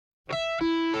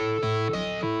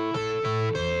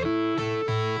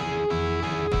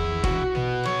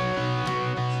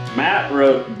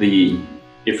wrote the.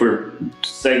 If we're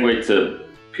segue to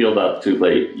Peeled Out Too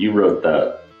Late, you wrote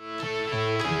that.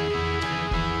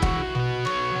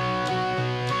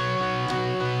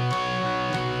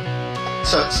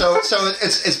 So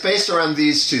it's based around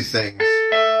these two things.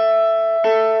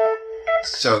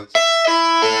 So it's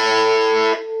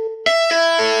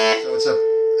a.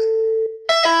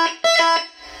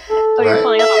 Oh, you're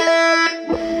pulling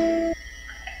off.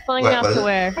 Pulling it off to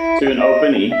where? To an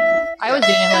open E. I was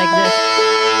doing it like this.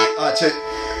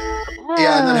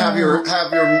 Yeah, and then have your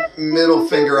middle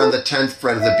finger on the 10th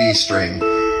fret of the B string.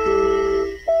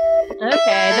 Okay,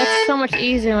 that's so much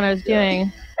easier when I was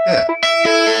doing. Yeah.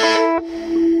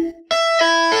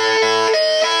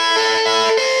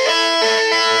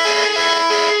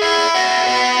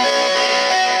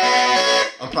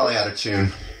 I'm probably out of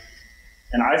tune.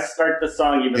 And I start the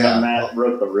song even though Matt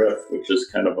wrote the riff, which is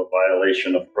kind of a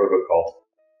violation of protocol.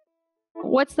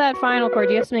 What's that final chord?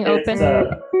 Do you have something open?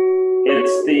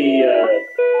 It's the...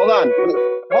 Hold on,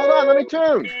 let me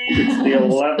tune. It's the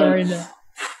 11th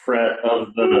fret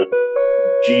of the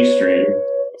G string.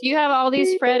 Do you have all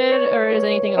these fretted, or is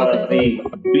anything open? The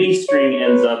B string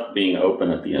ends up being open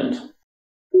at the end.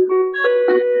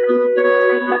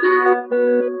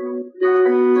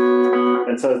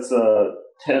 And so it's a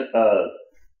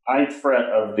 9th fret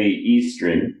of the E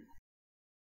string,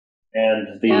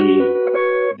 and the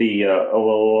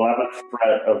 11th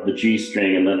fret of the G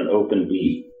string, and then an open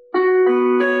B.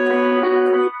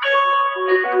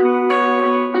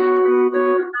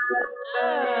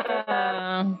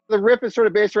 The riff is sort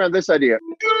of based around this idea.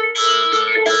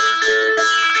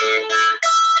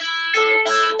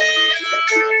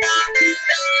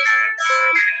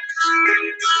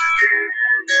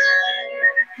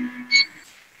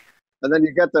 And then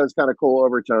you get those kind of cool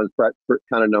overtones,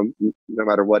 kind of no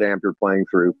matter what amp you're playing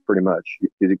through, pretty much.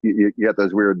 You get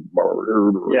those weird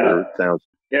sounds.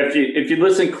 Yeah, if you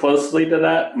listen closely to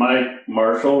that, Mike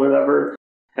Marshall, whatever,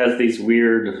 has these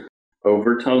weird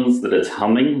overtones that it's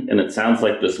humming, and it sounds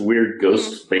like this weird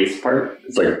ghost bass part.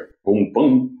 It's like boom,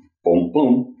 boom, boom,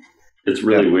 boom. It's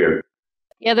really weird.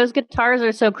 Yeah, those guitars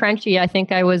are so crunchy. I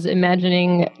think I was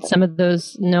imagining some of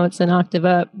those notes an octave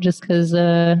up just because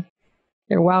they're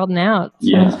wilding out.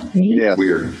 Yeah,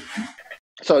 weird.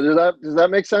 So does that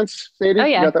make sense, Sadie? Oh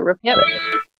yeah, you got that riff? Yep.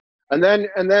 And then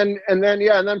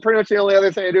pretty much the only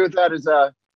other thing I do with that is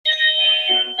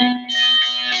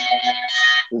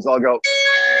I'll go.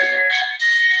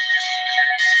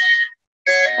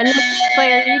 And then,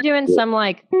 Clay, are you doing some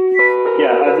like?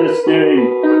 Yeah, I'm just doing.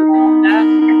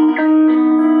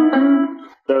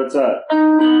 So it's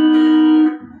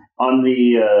on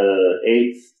the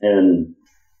 8th and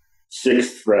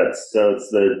 6th frets. So it's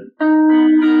the.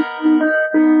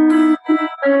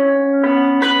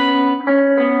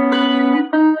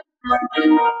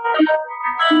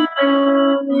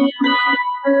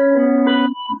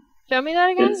 Show me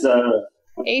that again. It's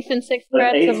 8th and 6th frets the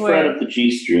 8th of fret where? of the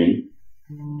G string,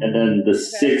 and then the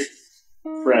 6th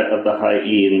fret of the high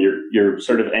E, and you're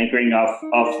sort of anchoring off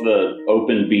the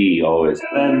open B always.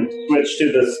 And then switch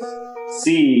to the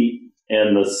C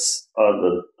and the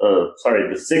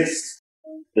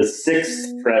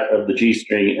 6th fret of the G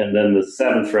string, and then the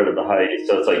 7th fret of the high E.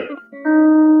 So it's like.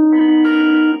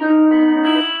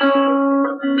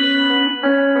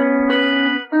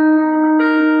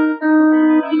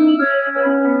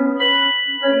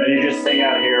 And you just hang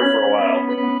out here for a while.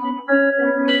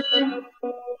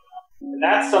 And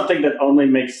that's something that only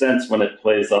makes sense when it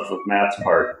plays off of Matt's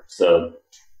part. So.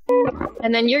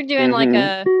 And then you're doing like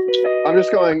a. I'm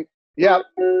just going. Yeah.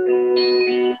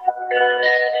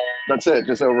 That's it.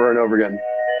 Just over and over again.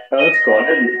 Oh, that's cool.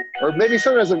 Or maybe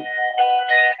sometimes.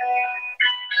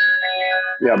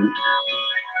 Yeah.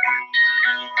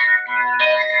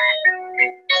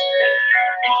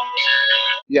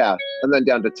 Yeah, and then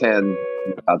down to 10.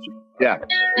 Yeah.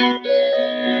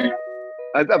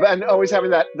 And always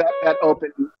having that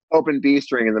open B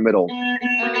string in the middle.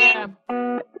 Yeah.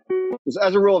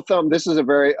 As a rule of thumb, this is a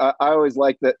very. I always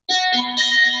like that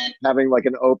having like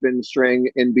an open string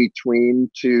in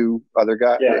between two other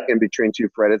guys, in between two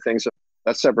fretted things. So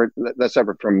that's separate. That's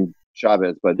separate from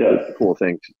Chavez, but it's a cool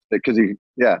thing because you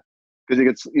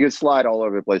can slide all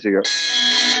over the place. You go.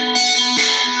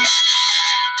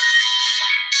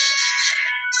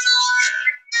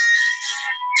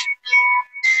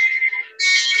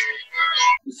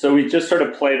 So we just sort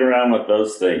of played around with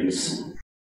those things,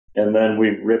 and then we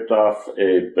ripped off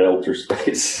a Bail Through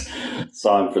Space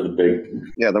song for the big.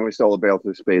 Yeah, then we stole a Bail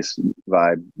Through Space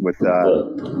vibe with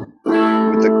the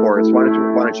chorus. Why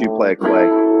don't you play, Clay?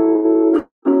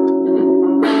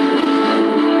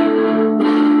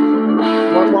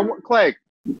 One more, Clay.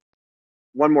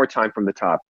 One more time from the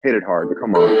top. Hit it hard.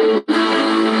 Come on.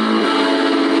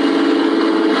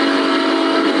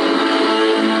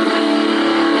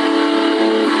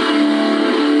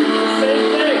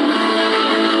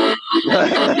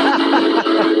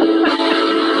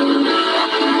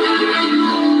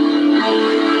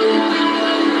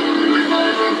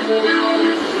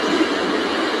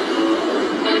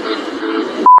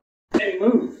 Hey,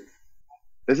 move.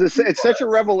 It's such a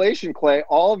revelation, Clay.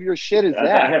 All of your shit is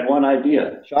that. I had one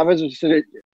idea. Chavez is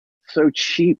so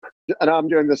cheap. And I'm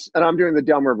doing the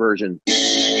dumber version.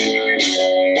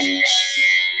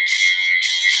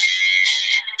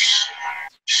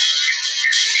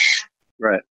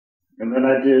 Right. And then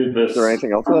I do this. Is there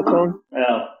anything else to that song?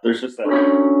 Yeah, there's just that.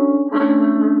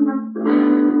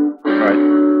 Right.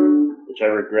 Which I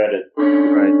regretted.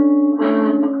 Right.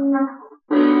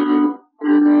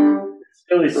 It's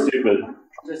really stupid.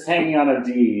 Just hanging on a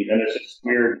D, and it's just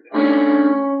weird.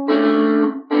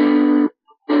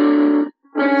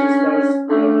 It's just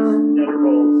those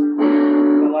intervals.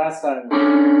 The last time.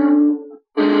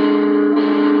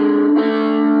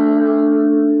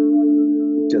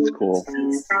 That's cool.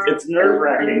 It's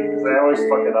nerve-wracking because I always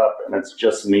fuck it up, and it's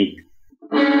just me.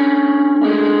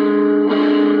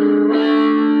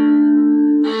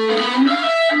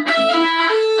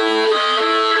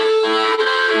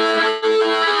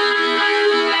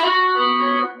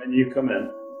 And you come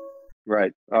in.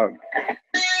 Right. Oh.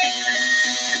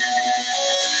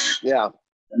 Yeah.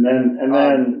 And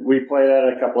then we play that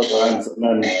a couple of times, and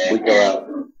then we go out.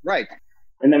 Right.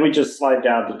 And then we just slide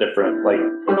down to different, like,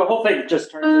 the whole thing just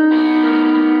turns in.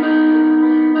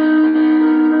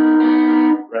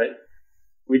 Right?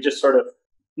 We just sort of.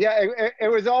 Yeah,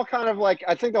 it was all kind of like,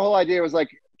 I think the whole idea was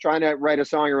like trying to write a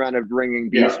song around a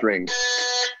ringing B string.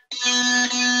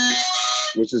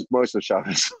 Which is most of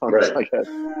Chavez songs, right. I guess.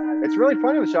 It's really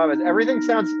funny with Chavez. Everything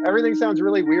sounds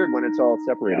really weird when it's all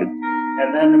separated. Yeah.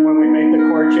 And then when we make the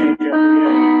chord change at the end.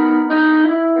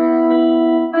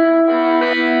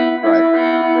 Right.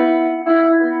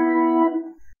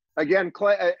 Again,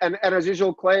 Clay, and as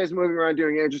usual, Clay is moving around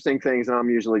doing interesting things, and I'm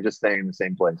usually just staying in the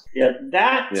same place. Yeah,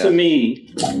 that to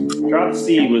me, Drop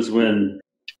C was when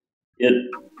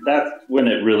that's when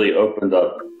it really opened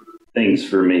up things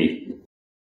for me.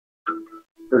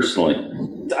 Personally,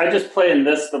 I just play in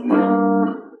this the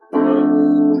most.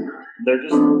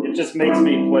 It just makes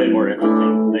me play more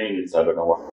interesting things. I don't know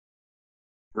what.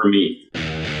 For me.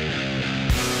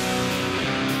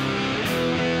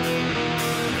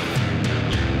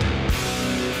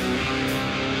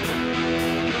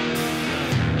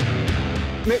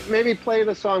 Maybe play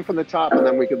the song from the top, and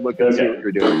then we could look and see what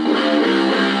you're doing.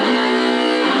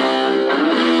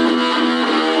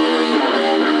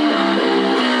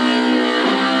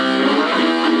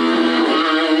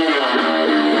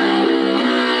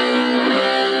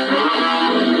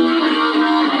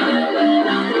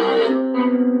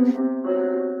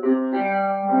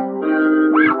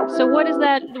 So what is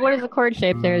that? What is the chord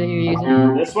shape there that you're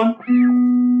using? This one?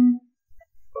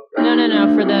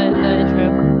 No, for the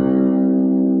intro.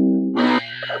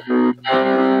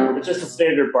 It's just a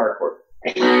standard bar chord.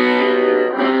 Some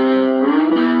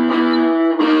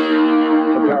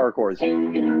power chords.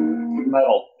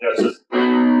 Metal. It's just this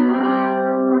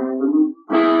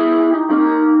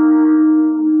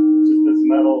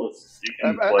metal. You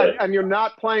can play. And you're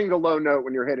not playing the low note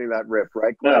when you're hitting that riff,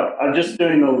 right? No, I'm just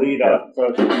doing the lead up.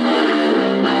 So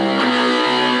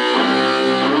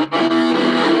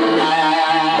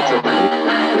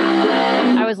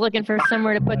I was looking for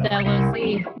somewhere to put that low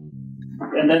C.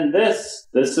 And then this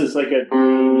is like a D.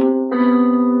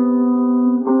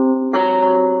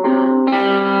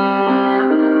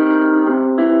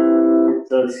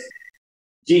 So it's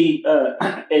G,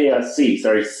 C,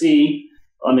 sorry, C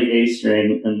on the A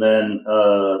string, and then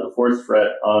the fourth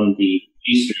fret on the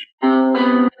G string.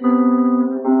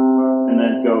 And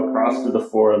then go across to the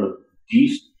 4 on the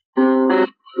D string. And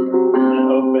then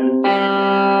open.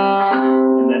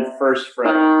 And then first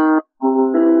fret.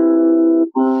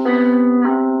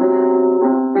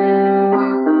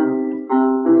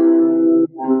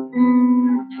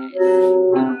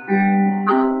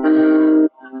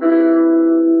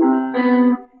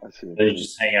 Then you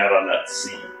just hang out on that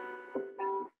C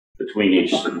between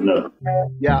each note.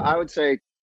 Yeah, I would say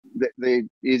the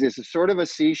easiest is sort of a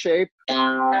C shape.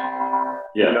 Yeah.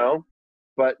 You know,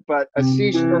 but a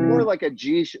C or more like a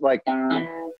G, like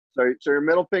so your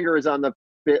middle finger is on the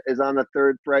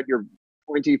 3rd fret. Your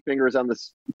pointy finger is on the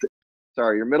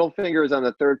your middle finger is on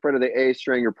the 3rd fret of the A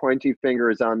string. Your pointy finger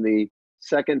is on the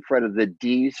 2nd fret of the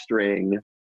D string.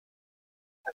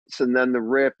 So then the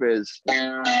riff is.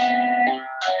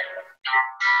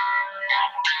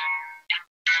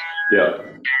 Yeah.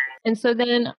 And so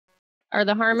then, are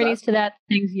the harmonies to that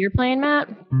things you're playing, Matt?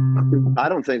 I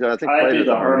don't think so. I think I Clay do does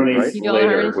the harmonies, harmonies right? You do all the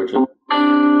later, harmonies? which is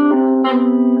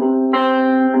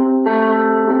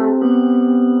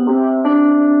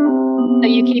So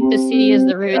you keep the C as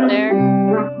the root there?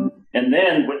 and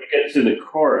then when you get to the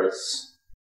chorus,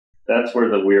 that's where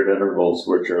the weird intervals,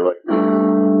 which are like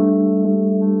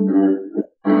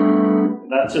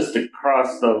that's just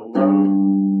across the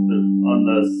on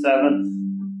the seventh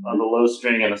on the low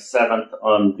string and a seventh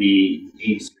on the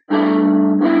E string,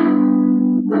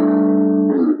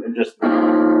 and just and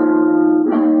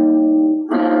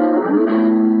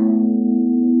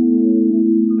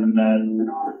then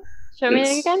Show me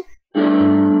that again.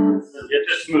 it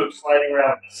just moves sliding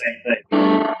around the same thing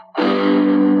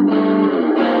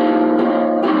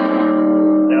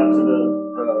down to the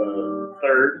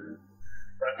third,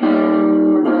 and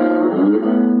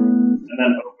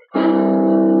then open.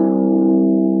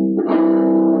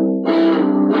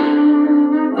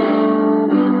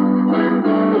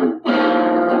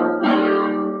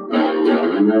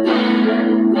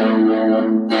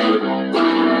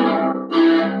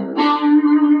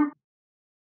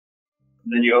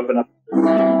 Then you open up. I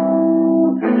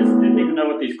just didn't even know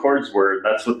what these chords were.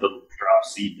 That's what the drop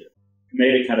C did. It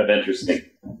made it kind of interesting.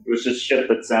 It was just shit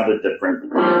that sounded different.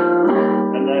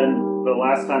 And then the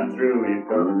last time through, you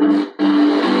go.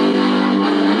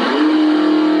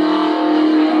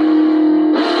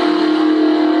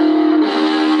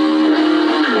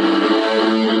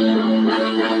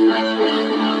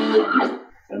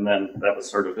 And then that was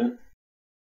sort of it.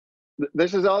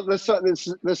 This is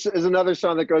another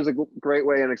song that goes a great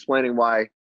way in explaining why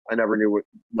I never knew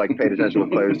paid attention to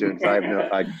what Clay was doing, because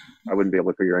I wouldn't be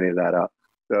able to figure any of that out.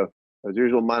 So as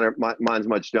usual, mine's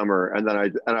much dumber, and then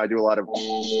I do a lot of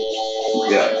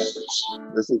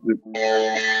This is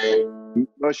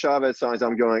most Chavez songs.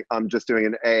 I'm just doing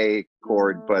an A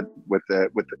chord, but with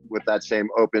that same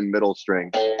open middle string.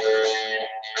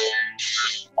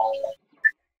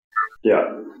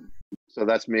 Yeah. So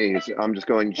that's me. I'm just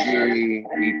going G, E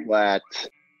flat,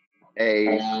 A,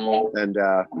 and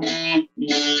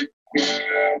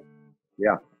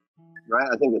yeah. Right?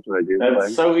 I think that's what I do.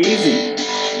 That's so easy.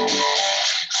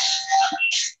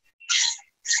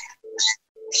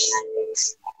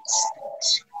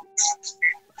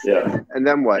 Yeah. And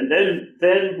then what? And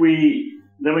then we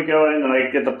go in and I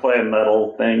get to play a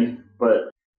metal thing, but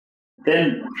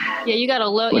then you got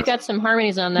you got some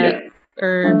harmonies on that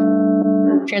or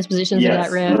transpositions of that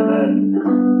riff. And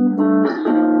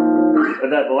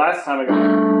then the last time I got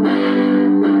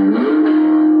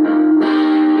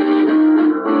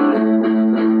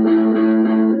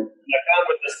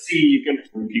with the C,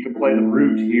 you can play the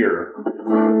root here.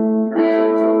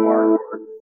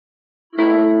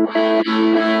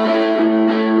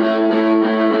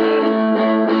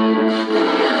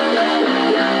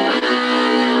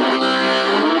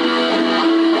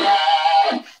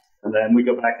 And then we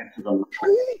go back into the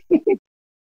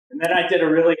and then I did a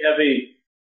really heavy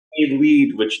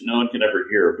lead, which no one could ever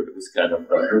hear, but it was kind of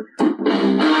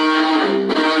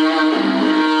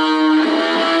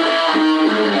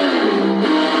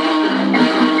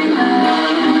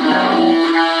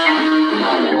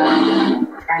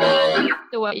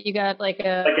So what, you got like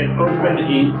an open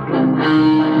E.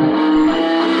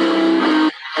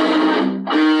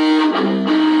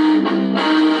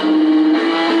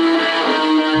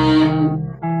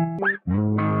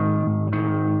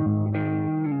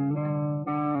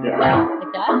 Like that?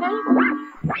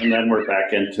 And then we're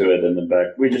back into it in the back.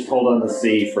 We just hold on the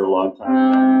C for a long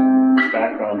time.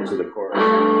 Back onto the chorus.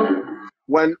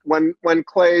 When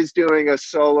Clay's doing his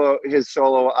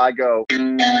solo, I go.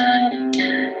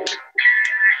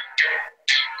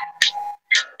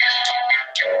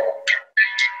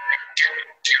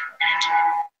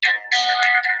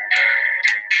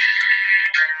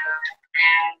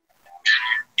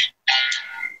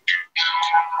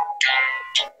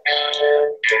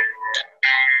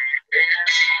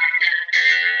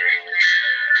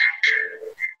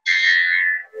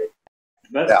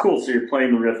 That's cool. So you're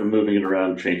playing the riff and moving it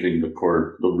around, changing the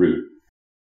chord, the root.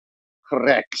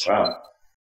 Correct. Wow.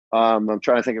 I'm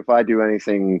trying to think if I do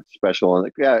anything special. And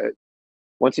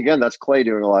once again, that's Clay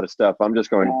doing a lot of stuff. I'm just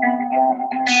going.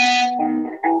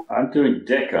 I'm doing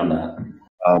dick on that.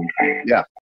 Yeah.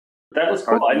 That was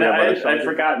cool. I'd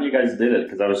forgotten you guys did it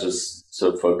because I was just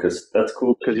so focused. That's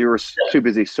cool. Because you were too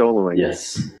busy soloing.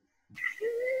 Yes.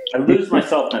 I lose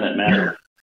myself in it, man.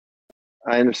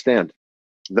 I understand.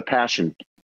 The passion.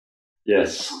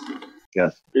 Yes.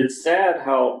 Yes. It's sad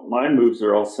how my moves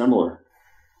are all similar.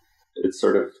 It's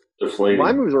sort of deflating.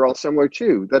 My moves are all similar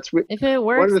too. That's if it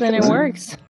works, then it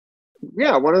works.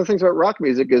 yeah, one of the things about rock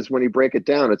music is when you break it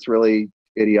down, it's really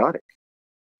idiotic.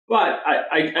 But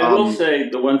I will say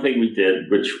the one thing we did,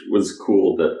 which was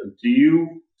cool, that do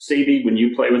you, Sadie, when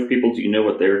you play with people, do you know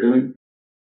what they're doing?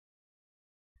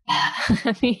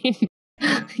 I mean,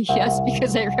 yes,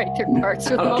 because I write their parts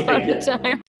with them a lot of the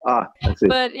time. I see.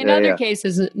 But in other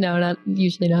cases, no, not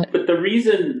usually not. But the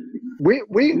reason we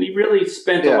really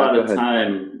spent a lot of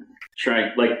time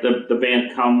trying, like the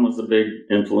band Come was a big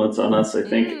influence on us, I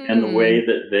think, and the way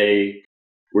that they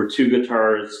were two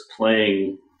guitars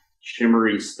playing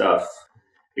shimmery stuff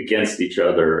against each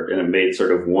other, and it made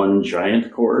sort of one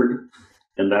giant chord.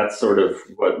 And that's sort of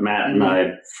what Matt and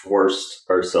I forced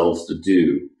ourselves to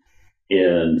do.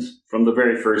 And from the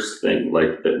very first thing,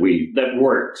 like that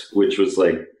worked, which was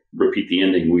like repeat the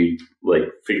ending, we like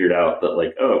figured out that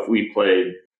like, oh, if we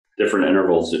played different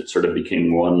intervals, it sort of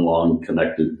became one long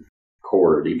connected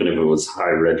chord, even if it was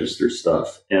high register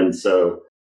stuff. And so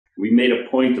we made a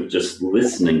point of just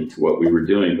listening to what we were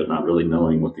doing, but not really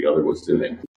knowing what the other was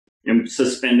doing, and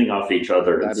suspending off each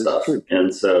other and stuff.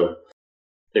 And so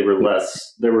they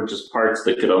were just parts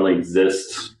that could only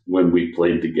exist when we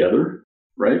played together,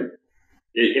 right?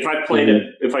 If I played it,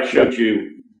 if I showed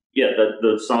you,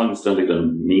 the songs don't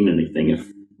even mean anything if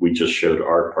we just showed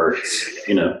our parts,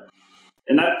 And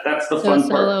that's the fun part. So a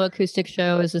solo acoustic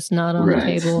show is just not on the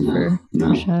table for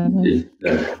Chavez.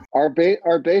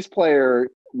 Our bass player,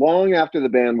 long after the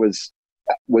band was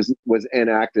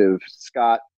inactive,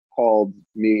 Scott called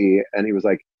me and he's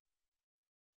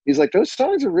like, those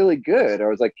songs are really good. I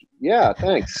was like, yeah,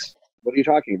 thanks. What are you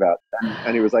talking about?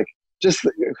 And he was like,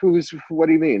 what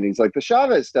do you mean? He's like, the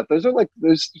Chavez stuff.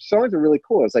 Those songs are really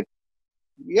cool. I was like,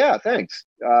 yeah, thanks.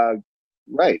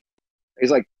 Right.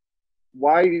 He's like,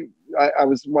 why? I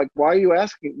was like, why are you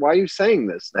asking? Why are you saying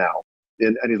this now?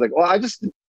 And he's like, well,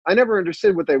 I never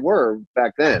understood what they were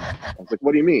back then. I was like,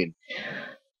 what do you mean?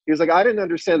 He was like, I didn't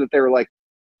understand that they were like,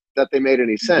 that they made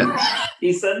any sense.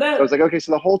 He said that? I was like, okay,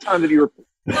 so the whole time that you were,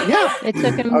 yeah. It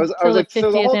took him till the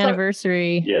 50th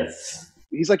anniversary. Yes.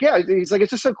 He's like, yeah. He's like,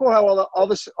 it's just so cool how all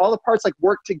the parts like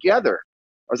work together.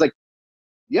 I was like,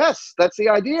 yes, that's the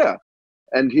idea.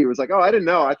 And he was like, oh, I didn't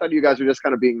know. I thought you guys were just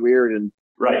kind of being weird and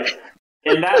right.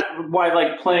 And that's why,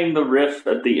 like, playing the riff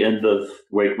at the end of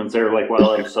Wakeman's there, like, while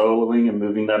I'm soloing and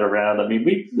moving that around. I mean,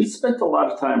 we spent a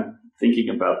lot of time thinking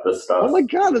about this stuff. Oh my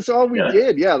God, that's all we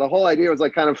did. Yeah, the whole idea was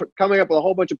like kind of coming up with a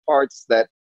whole bunch of parts that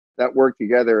work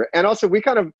together. And also, we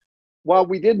kind of, while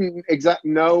we didn't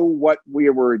exactly know what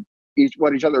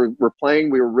each other were playing,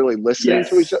 we were really listening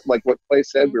to each other. Like what Clay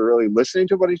said, we were really listening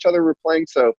to what each other were playing.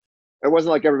 So it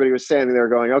wasn't like everybody was standing there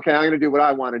going, "Okay, I'm going to do what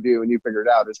I want to do," and you figure it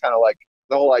out. It's kind of like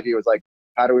the whole idea was like,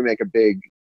 how do we make a big?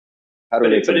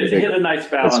 But it hit a nice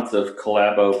balance of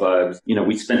collabo vibes.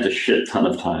 We spent a shit ton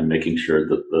of time making sure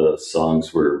that the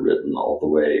songs were written all the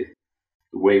way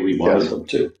we wanted them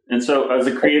to. And so as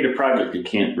a creative project, you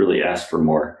can't really ask for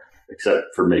more,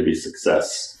 except for maybe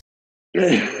success.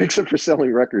 Except for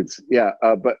selling records. Yeah.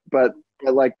 But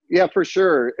like, yeah, for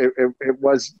sure. It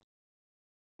was,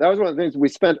 that was one of the things we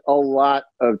spent a lot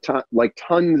of time, like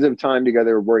tons of time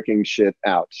together working shit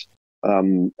out.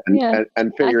 And figure out. I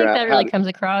think that really comes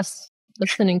across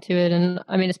listening to it. And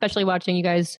I mean, especially watching you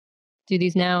guys do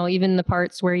these now, even the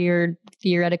parts where you're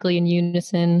theoretically in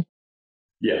unison.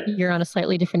 Yeah. You're on a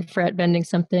slightly different fret bending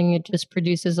something. It just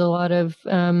produces a lot of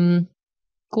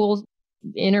cool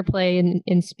interplay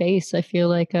in space. I feel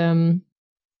like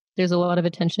there's a lot of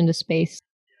attention to space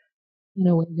in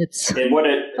a way that's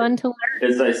fun to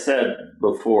learn. As I said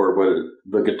before,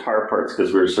 the guitar parts,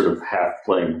 because we were sort of half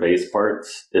playing bass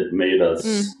parts, it made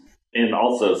us. And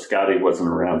also, Scotty wasn't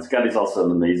around. Scotty's also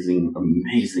an amazing,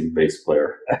 amazing bass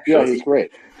player. Actually. Yeah, he's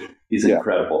great. He's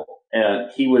incredible. And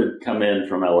he would come in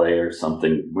from LA or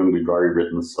something when we'd already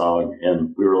written the song,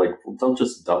 and we were like, well, don't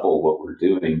just double what we're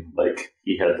doing. Like,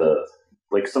 he had to,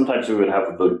 like, sometimes we would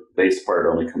have the bass part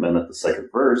only come in at the second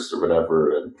verse or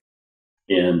whatever,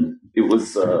 and it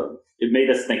was, it made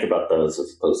us think about those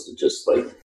as opposed to just, like,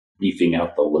 beefing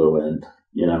out the low end,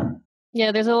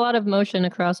 Yeah, there's a lot of motion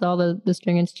across all the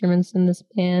string instruments in this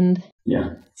band.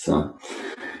 Yeah, so...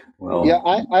 Well, yeah,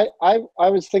 I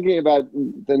was thinking about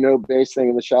the no bass thing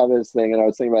and the Chavez thing, and I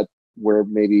was thinking about where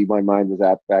maybe my mind was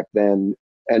at back then,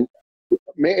 and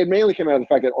it mainly came out of the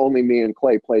fact that only me and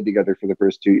Clay played together for the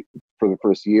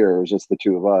first year. It was just the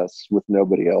two of us with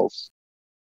nobody else,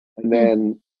 and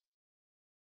then,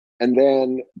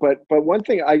 but one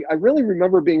thing I really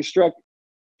remember being struck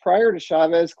prior to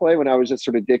Chavez, Clay, when I was just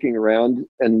sort of dicking around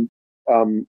and.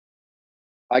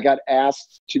 I got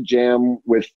asked to jam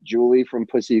with Julie from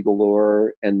Pussy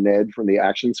Galore and Ned from the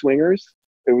Action Swingers.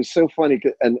 It was so funny,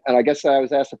 and I guess I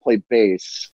was asked to play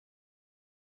bass,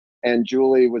 and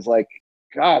Julie was like,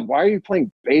 God, why are you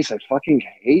playing bass? I fucking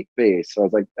hate bass. So I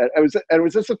was like,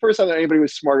 was this the first time that anybody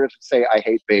was smart enough to say I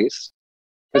hate bass?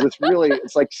 Because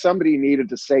it's like somebody needed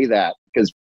to say that,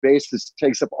 because bass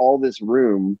takes up all this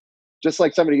room, just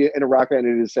like somebody in a rock band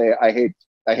needed to say I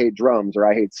hate drums or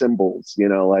I hate cymbals,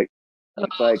 like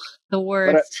it's like the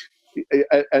worst.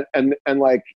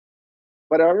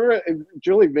 But I remember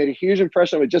Julie made a huge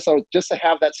impression on me just to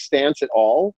have that stance at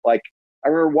all. Like I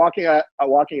remember walking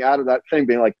out of that thing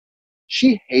being like,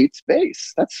 she hates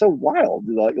bass. That's so wild.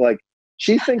 Like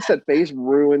she thinks that bass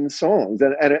ruins songs,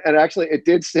 and actually it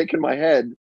did stick in my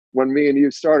head when me and you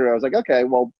started. I was like, okay,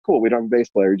 well, cool. We don't have a bass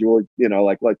player. Julie,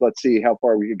 like let's see how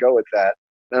far we could go with that.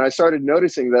 And I started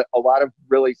noticing that a lot of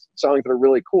really songs that are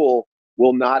really cool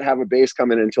will not have a bass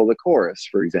come in until the chorus,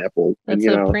 for example. That's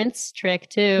a Prince trick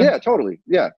too. Yeah, totally.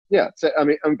 Yeah. So, I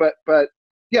mean, but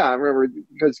yeah, I remember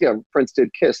because Prince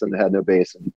did Kiss and they had no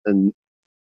bass,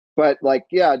 but like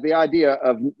the idea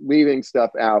of leaving stuff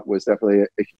out was definitely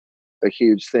a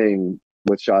huge thing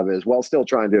with Chavez, while still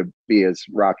trying to be as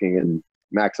rocking and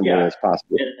maximal as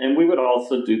possible. And we would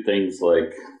also do things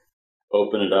like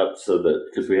open it up so that,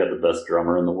 because we had the best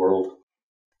drummer in the world,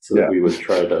 so that we would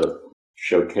try to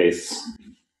showcase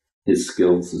his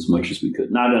skills as much as we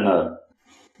could, not in a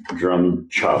drum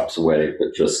chops way,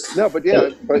 but just like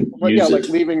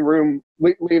leaving room,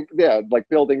 like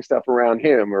building stuff around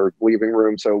him, or leaving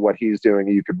room so what he's doing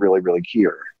you could really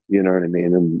hear, you know what I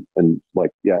mean, and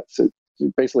so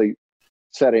basically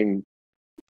setting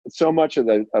so much of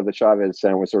the Chavez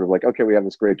sound was sort of like, okay, we have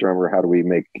this great drummer, how do we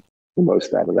make the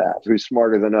most out of that, who's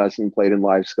smarter than us and played in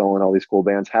Live Skull and all these cool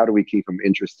bands, how do we keep him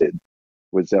interested,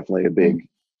 was definitely a big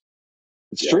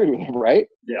it's true, right?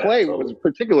 Yeah, Clay totally. was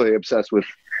particularly obsessed with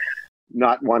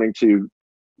not wanting to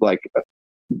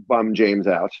bum James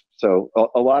out, so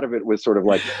a lot of it was sort of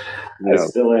like, I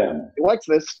still am. He likes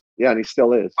this, and he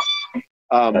still is.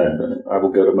 I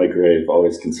will go to my grave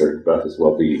always concerned about his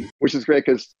well-being, which is great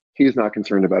because he's not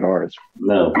concerned about ours.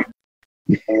 No.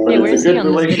 Hey, where's he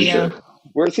on this video?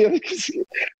 Where's he?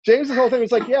 James's whole thing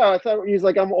was like, I thought he's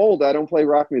like, I'm old, I don't play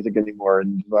rock music anymore,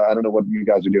 and I don't know what you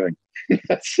guys are doing.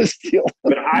 That's his deal.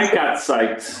 But I got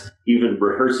psyched even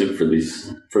rehearsing for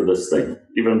this thing,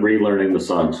 even relearning the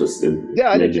songs.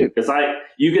 I did too. Because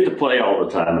you get to play all the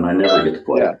time, and I never get to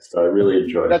play. So I really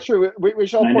enjoy it. That's true. We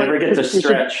shall. I never get to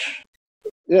stretch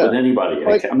with anybody.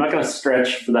 I'm not going to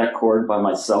stretch for that chord by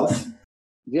myself.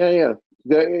 Yeah.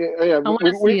 I want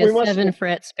to see a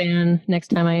 7-fret span next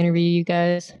time I interview you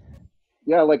guys.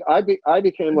 Yeah, like I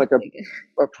became like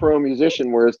a pro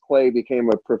musician, whereas Clay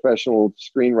became a professional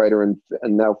screenwriter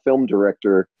and now film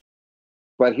director.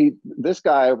 But this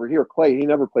guy over here, Clay, he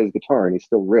never plays guitar and he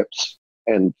still rips.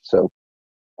 And so,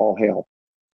 all hail.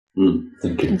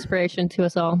 Thank you. Inspiration to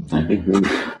us all. Thank you.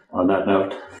 On that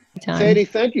note. Sadie,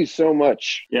 thank you so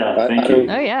much. Yeah, thank you.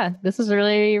 Oh yeah, this is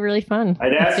really, really fun.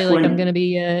 I feel like I'm going to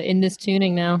be in this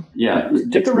tuning now. Yeah,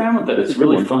 stick around with it. It's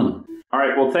really fun. All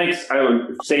right, well, thanks.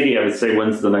 Sadie, I would say,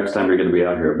 when's the next time you're going to be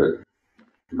out here? But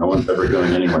no one's ever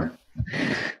going anywhere.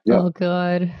 Yep. Oh,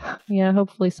 God. Yeah,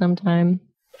 hopefully sometime.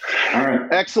 All right.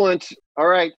 Excellent. All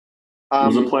right. It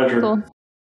was a pleasure. Cool.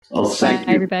 Thank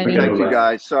you, everybody. Thank you,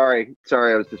 guys. Sorry,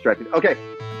 I was distracted. Okay.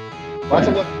 Lots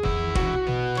of luck.